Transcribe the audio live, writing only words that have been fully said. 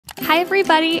Hi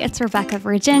everybody, it's Rebecca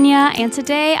Virginia, and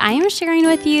today I am sharing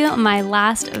with you my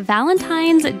last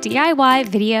Valentine's DIY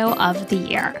video of the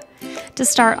year. To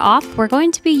start off, we're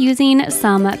going to be using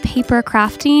some paper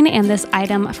crafting and this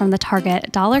item from the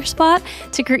Target dollar spot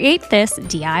to create this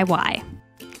DIY.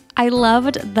 I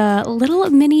loved the little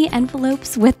mini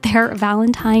envelopes with their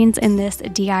Valentines in this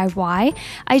DIY.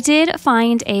 I did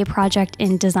find a project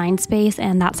in Design Space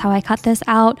and that's how I cut this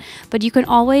out, but you can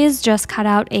always just cut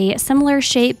out a similar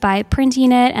shape by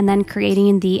printing it and then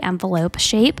creating the envelope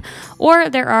shape, or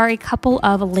there are a couple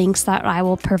of links that I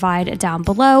will provide down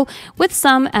below with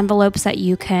some envelopes that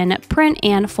you can print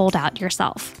and fold out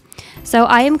yourself. So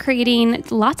I am creating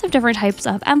lots of different types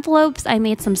of envelopes. I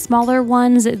made some smaller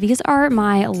ones. These are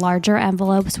my larger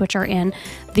envelopes, which are in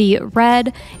the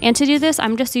red. And to do this,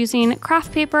 I'm just using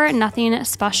craft paper, nothing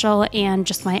special, and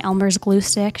just my Elmer's glue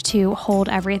stick to hold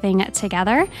everything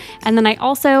together. And then I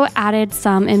also added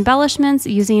some embellishments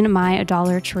using my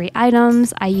Dollar Tree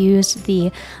items. I used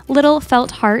the little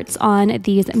felt hearts on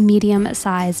these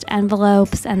medium-sized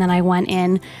envelopes, and then I went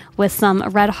in with some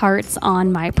red hearts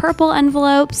on my purple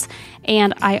envelopes.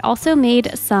 And I also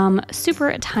made some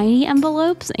super tiny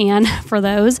envelopes, and for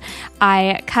those,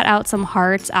 I cut out some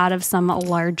hearts out of some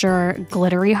larger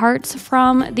glittery hearts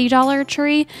from the Dollar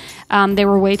Tree. They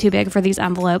were way too big for these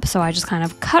envelopes, so I just kind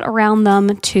of cut around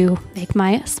them to make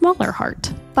my smaller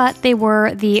heart. But they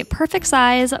were the perfect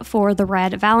size for the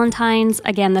red Valentines.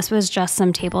 Again, this was just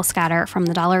some table scatter from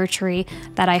the Dollar Tree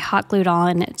that I hot glued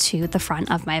on to the front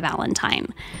of my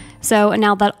Valentine. So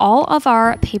now that all of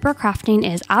our paper crafting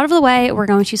is out of the way, we're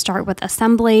going to start with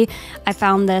assembly. I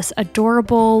found this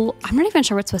adorable, I'm not even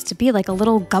sure what it's supposed to be, like a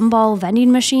little gumball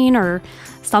vending machine or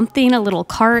something, a little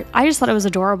cart. I just thought it was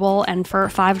adorable, and for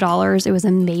 $5, it was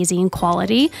amazing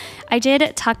quality. I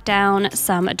did tuck down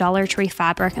some Dollar Tree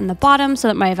fabric in the bottom so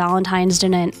that my Valentines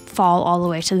didn't fall all the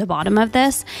way to the bottom of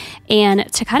this.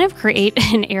 And to kind of create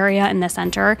an area in the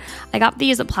center, I got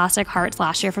these plastic hearts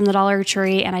last year from the Dollar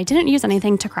Tree, and I didn't use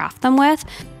anything to craft them with.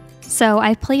 So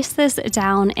I placed this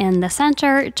down in the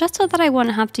center just so that I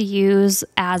wouldn't have to use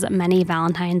as many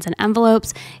Valentines and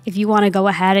envelopes. If you want to go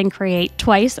ahead and create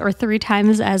twice or 3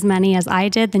 times as many as I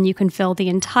did, then you can fill the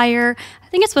entire, I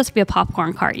think it's supposed to be a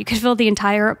popcorn cart. You could fill the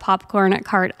entire popcorn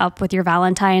cart up with your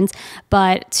Valentines,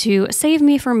 but to save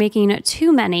me from making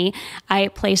too many, I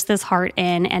placed this heart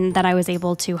in, and then I was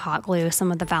able to hot glue some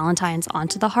of the Valentines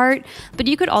onto the heart. But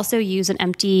you could also use an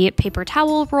empty paper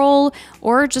towel roll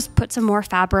or just put some more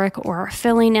fabric or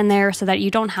filling in there so that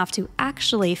you don't have to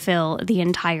actually fill the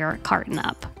entire carton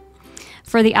up.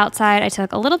 For the outside, I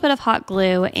took a little bit of hot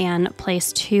glue and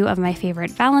placed 2 of my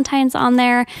favorite Valentines on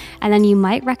there. And then you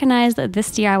might recognize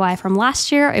this DIY from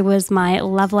last year. It was my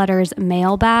Love Letters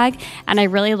mail bag, and I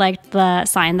really liked the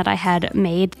sign that I had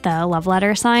made, the love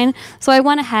letter sign. So I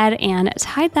went ahead and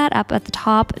tied that up at the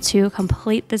top to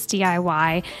complete this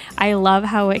DIY. I love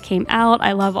how it came out.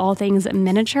 I love all things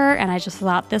miniature, and I just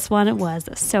thought this one was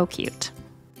so cute.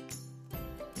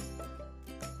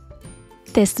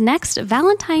 This next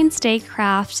Valentine's Day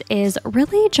craft is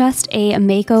really just a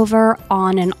makeover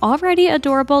on an already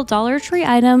adorable Dollar Tree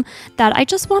item that I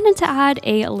just wanted to add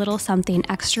a little something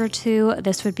extra to.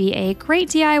 This would be a great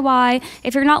DIY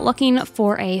if you're not looking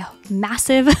for a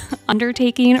massive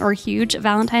undertaking or huge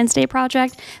Valentine's Day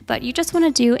project, but you just want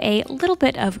to do a little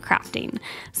bit of crafting.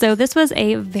 So this was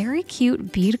a very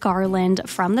cute bead garland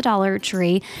from the Dollar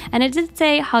Tree, and it did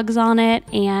say hugs on it,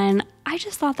 and I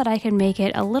just thought that I could make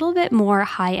it a little bit more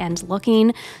high-end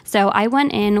looking. So I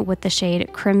went in with the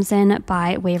shade Crimson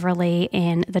by Waverly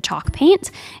in the chalk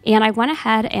paint, and I went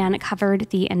ahead and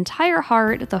covered the entire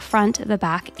heart, the front, the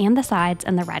back, and the sides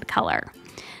in the red color.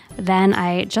 Then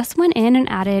I just went in and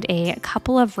added a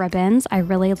couple of ribbons. I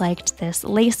really liked this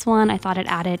lace one. I thought it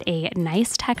added a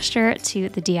nice texture to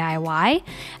the DIY.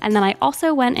 And then I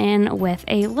also went in with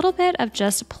a little bit of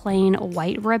just plain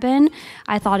white ribbon.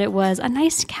 I thought it was a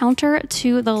nice counter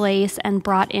to the lace and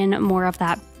brought in more of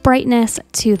that brightness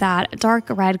to that dark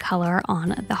red color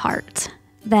on the heart.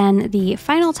 Then the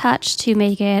final touch to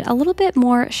make it a little bit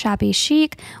more shabby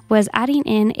chic was adding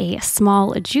in a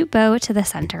small jute bow to the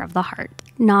center of the heart.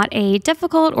 Not a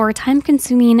difficult or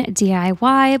time-consuming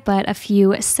DIY, but a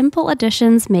few simple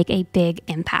additions make a big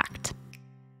impact.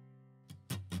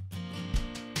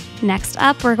 Next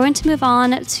up, we're going to move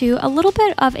on to a little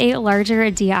bit of a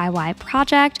larger DIY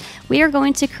project. We are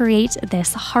going to create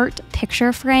this heart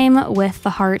picture frame with the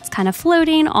hearts kind of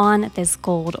floating on this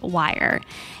gold wire.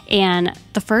 And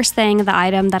the first thing, the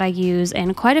item that I use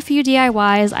in quite a few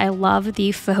DIYs, I love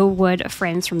the faux wood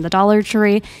frames from the Dollar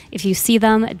Tree. If you see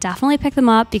them, definitely pick them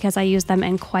up because I use them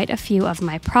in quite a few of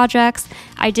my projects.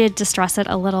 I did distress it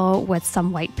a little with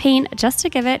some white paint just to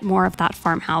give it more of that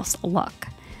farmhouse look.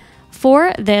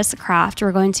 For this craft,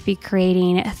 we're going to be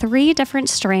creating 3 different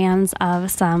strands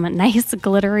of some nice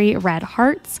glittery red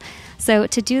hearts. So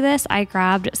to do this, I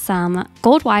grabbed some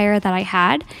gold wire that I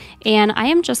had, and I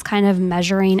am just kind of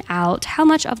measuring out how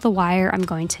much of the wire I'm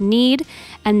going to need.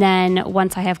 And then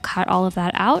once I have cut all of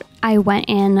that out, I went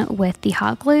in with the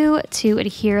hot glue to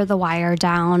adhere the wire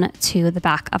down to the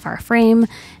back of our frame.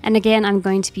 And again, I'm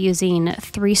going to be using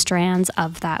 3 strands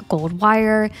of that gold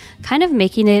wire, kind of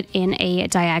making it in a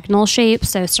diagonal shape.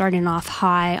 So starting off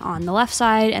high on the left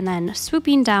side and then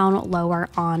swooping down lower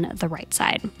on the right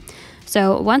side.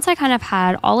 So once I kind of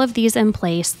had all of these in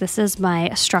place, this is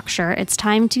my structure. It's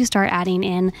time to start adding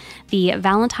in the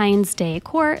Valentine's Day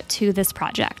decor to this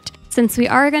project. Since we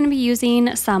are going to be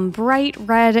using some bright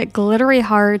red glittery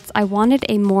hearts, I wanted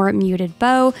a more muted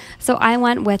bow, so I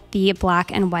went with the black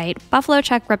and white buffalo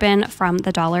check ribbon from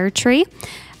the Dollar Tree.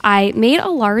 I made a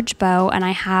large bow, and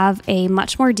I have a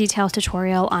much more detailed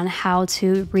tutorial on how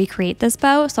to recreate this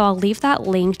bow, so I'll leave that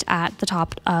linked at the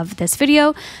top of this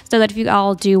video so that if you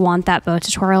all do want that bow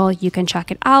tutorial, you can check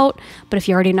it out. But if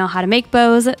you already know how to make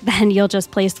bows, then you'll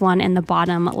just place one in the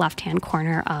bottom left-hand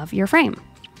corner of your frame.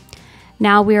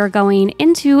 Now we are going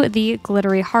into the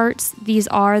glittery hearts. These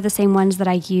are the same ones that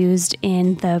I used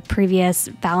in the previous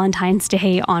Valentine's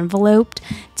Day enveloped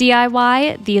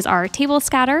DIY. These are table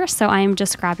scatter, so I'm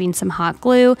just grabbing some hot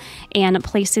glue and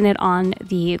placing it on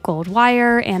the gold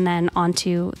wire and then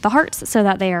onto the hearts so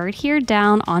that they are adhered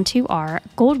down onto our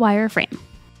gold wire frame.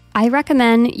 I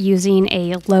recommend using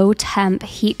a low temp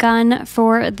heat gun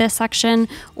for this section,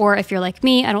 or if you're like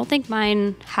me, I don't think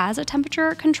mine has a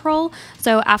temperature control.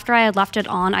 So after I had left it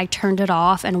on, I turned it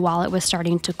off, and while it was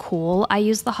starting to cool, I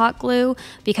used the hot glue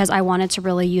because I wanted to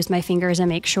really use my fingers and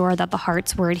make sure that the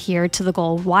hearts were adhered to the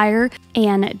gold wire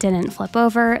and didn't flip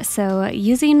over. So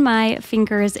using my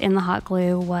fingers in the hot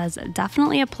glue was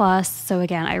definitely a plus. So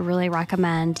again, I really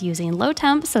recommend using low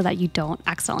temp so that you don't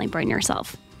accidentally burn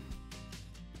yourself.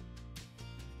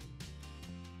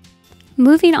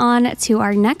 Moving on to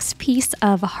our next piece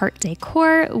of heart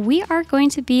decor, we are going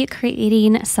to be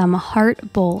creating some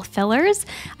heart bowl fillers.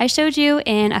 I showed you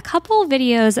in a couple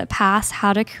videos past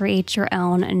how to create your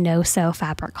own no-sew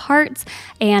fabric hearts,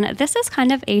 and this is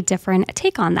kind of a different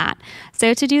take on that.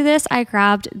 So to do this, I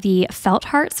grabbed the felt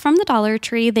hearts from the Dollar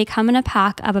Tree. They come in a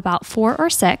pack of about 4 or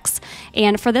 6,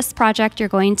 and for this project, you're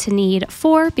going to need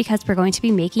 4 because we're going to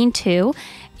be making 2.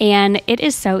 And it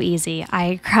is so easy.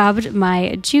 I grabbed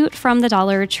my jute from the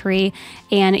Dollar Tree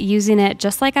and using it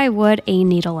just like I would a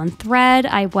needle and thread,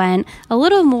 I went a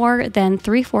little more than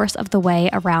 3/4 of the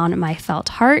way around my felt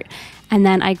heart. And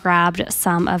then I grabbed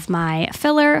some of my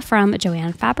filler from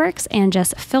Joann Fabrics and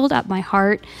just filled up my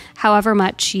heart. However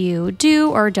much you do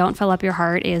or don't fill up your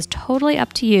heart is totally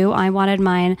up to you. I wanted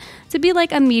mine to be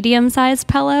like a medium-sized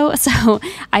pillow, so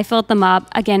I filled them up.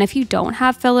 Again, if you don't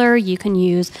have filler, you can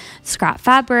use scrap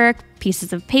fabric,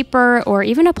 pieces of paper, or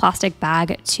even a plastic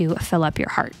bag to fill up your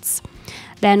hearts.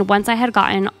 Then once I had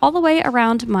gotten all the way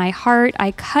around my heart, I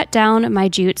cut down my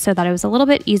jute so that it was a little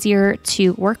bit easier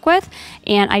to work with,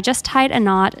 and I just tied a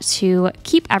knot to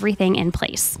keep everything in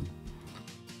place.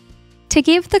 To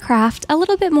give the craft a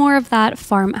little bit more of that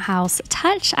farmhouse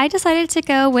touch, I decided to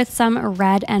go with some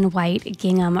red and white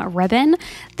gingham ribbon.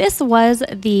 This was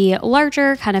the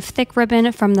larger, kind of thick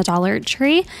ribbon from the Dollar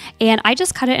Tree, and I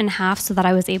just cut it in half so that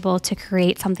I was able to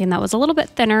create something that was a little bit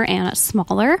thinner and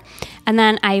smaller. And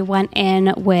then I went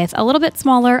in with a little bit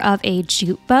smaller of a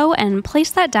jute bow and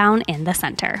placed that down in the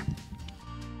center.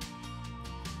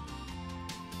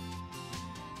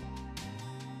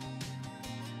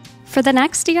 For the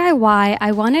next DIY,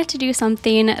 I wanted to do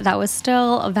something that was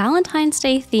still Valentine's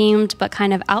Day themed, but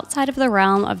kind of outside of the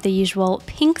realm of the usual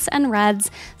pinks and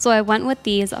reds, so I went with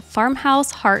these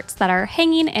farmhouse hearts that are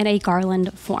hanging in a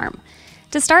garland form.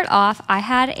 To start off, I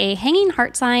had a hanging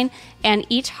heart sign, and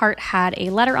each heart had a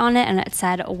letter on it and it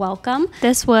said welcome.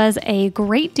 This was a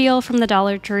great deal from the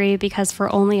Dollar Tree because for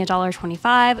only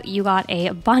 $1.25 you got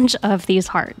a bunch of these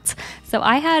hearts. So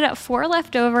I had 4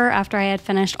 left over after I had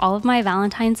finished all of my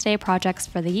Valentine's Day projects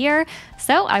for the year,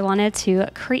 so I wanted to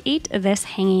create this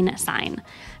hanging sign.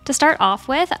 To start off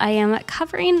with, I am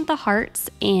covering the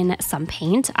hearts in some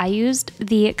paint. I used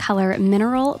the color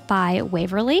Mineral by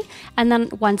Waverly, and then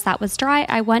once that was dry,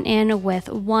 I went in with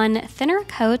one thinner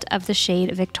coat of the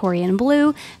shade Victorian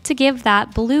Blue to give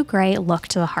that blue-gray look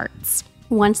to the hearts.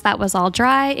 Once that was all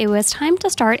dry, it was time to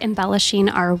start embellishing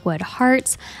our wood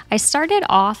hearts. I started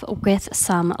off with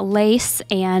some lace,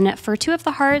 and for 2 of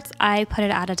the hearts, I put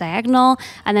it at a diagonal,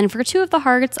 and then for 2 of the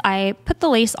hearts, I put the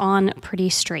lace on pretty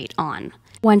straight on.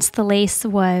 Once the lace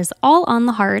was all on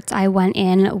the hearts, I went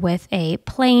in with a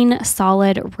plain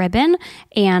solid ribbon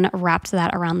and wrapped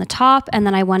that around the top. And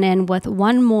then I went in with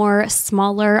one more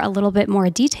smaller, a little bit more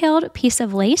detailed piece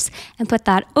of lace and put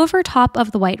that over top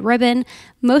of the white ribbon,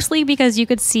 mostly because you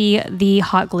could see the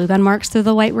hot glue gun marks through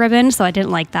the white ribbon. So I didn't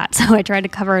like that. So I tried to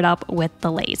cover it up with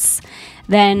the lace.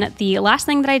 Then the last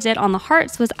thing that I did on the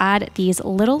hearts was add these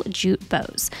little jute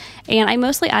bows. And I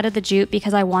mostly added the jute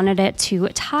because I wanted it to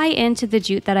tie into the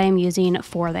jute that I am using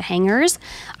for the hangers.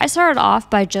 I started off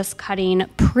by just cutting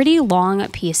pretty long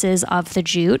pieces of the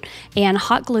jute and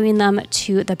hot gluing them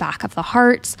to the back of the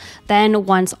hearts. Then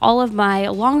once all of my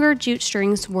longer jute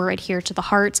strings were adhered to the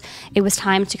hearts, it was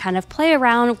time to kind of play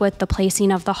around with the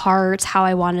placing of the hearts, how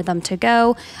I wanted them to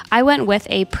go. I went with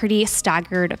a pretty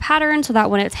staggered pattern so that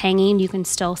when it's hanging, you can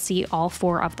still see all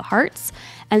 4 of the hearts.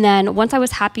 And then once I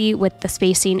was happy with the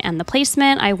spacing and the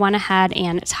placement, I went ahead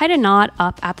and tied a knot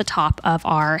up at the top of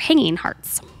our hanging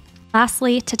hearts.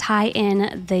 Lastly, to tie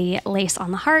in the lace on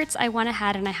the hearts, I went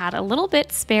ahead and I had a little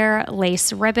bit spare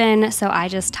lace ribbon, so I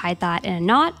just tied that in a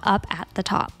knot up at the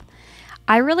top.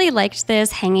 I really liked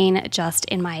this hanging just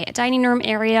in my dining room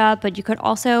area, but you could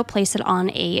also place it on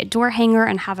a door hanger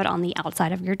and have it on the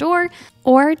outside of your door,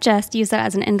 or just use it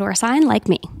as an indoor sign like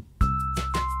me.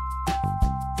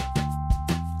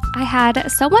 I had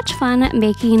so much fun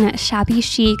making shabby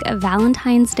chic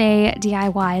Valentine's Day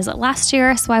DIYs last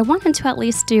year, so I wanted to at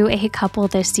least do a couple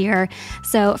this year.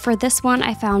 So for this one,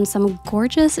 I found some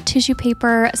gorgeous tissue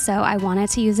paper, so I wanted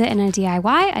to use it in a DIY.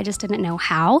 I just didn't know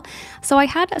how. So I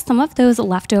had some of those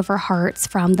leftover hearts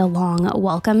from the long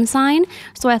welcome sign,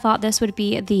 so I thought this would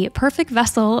be the perfect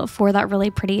vessel for that really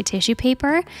pretty tissue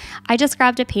paper. I just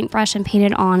grabbed a paintbrush and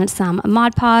painted on some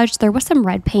Mod Podge. There was some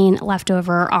red paint left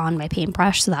over on my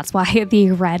paintbrush, so that's why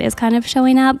the red is kind of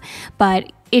showing up, but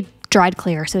it dried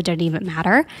clear, so it didn't even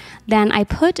matter. Then I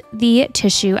put the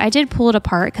tissue, I did pull it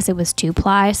apart because it was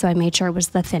 2-ply, so I made sure it was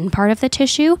the thin part of the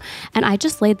tissue, and I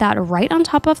just laid that right on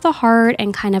top of the heart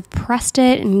and kind of pressed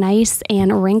it nice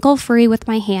and wrinkle-free with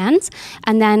my hands,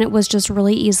 and then it was just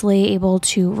really easily able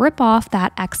to rip off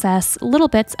that excess little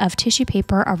bits of tissue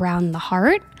paper around the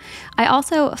heart. I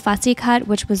also fussy cut,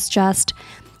 which was just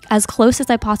as close as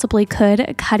I possibly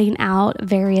could, cutting out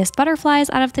various butterflies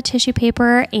out of the tissue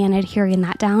paper and adhering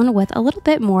that down with a little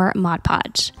bit more Mod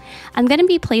Podge. I'm going to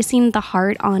be placing the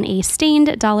heart on a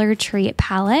stained Dollar Tree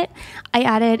palette. I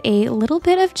added a little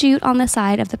bit of jute on the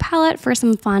side of the palette for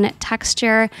some fun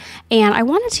texture, and I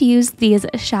wanted to use these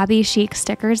shabby chic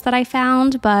stickers that I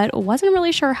found, but wasn't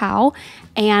really sure how.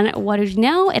 And what did you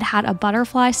know? It had a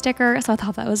butterfly sticker, so I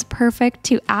thought that was perfect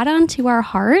to add on to our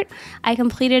heart. I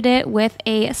completed it with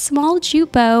a small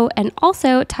jute bow and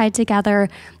also tied together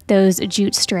those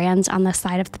jute strands on the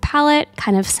side of the palette,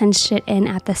 kind of cinched it in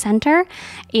at the center.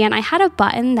 And I had a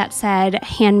button that said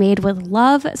handmade with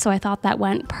love, so I thought that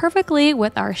went perfectly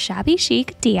with our shabby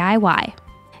chic DIY.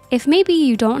 If maybe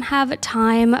you don't have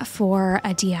time for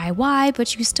a DIY,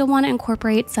 but you still want to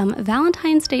incorporate some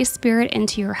Valentine's Day spirit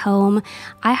into your home,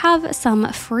 I have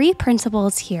some free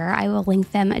printables here. I will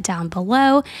link them down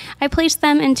below. I placed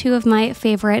them in 2 of my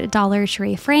favorite Dollar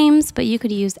Tree frames, but you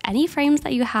could use any frames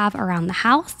that you have around the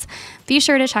house. Be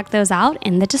sure to check those out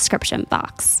in the description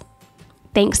box.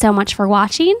 Thanks so much for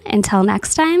watching. Until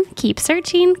next time, keep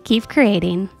searching, keep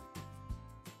creating.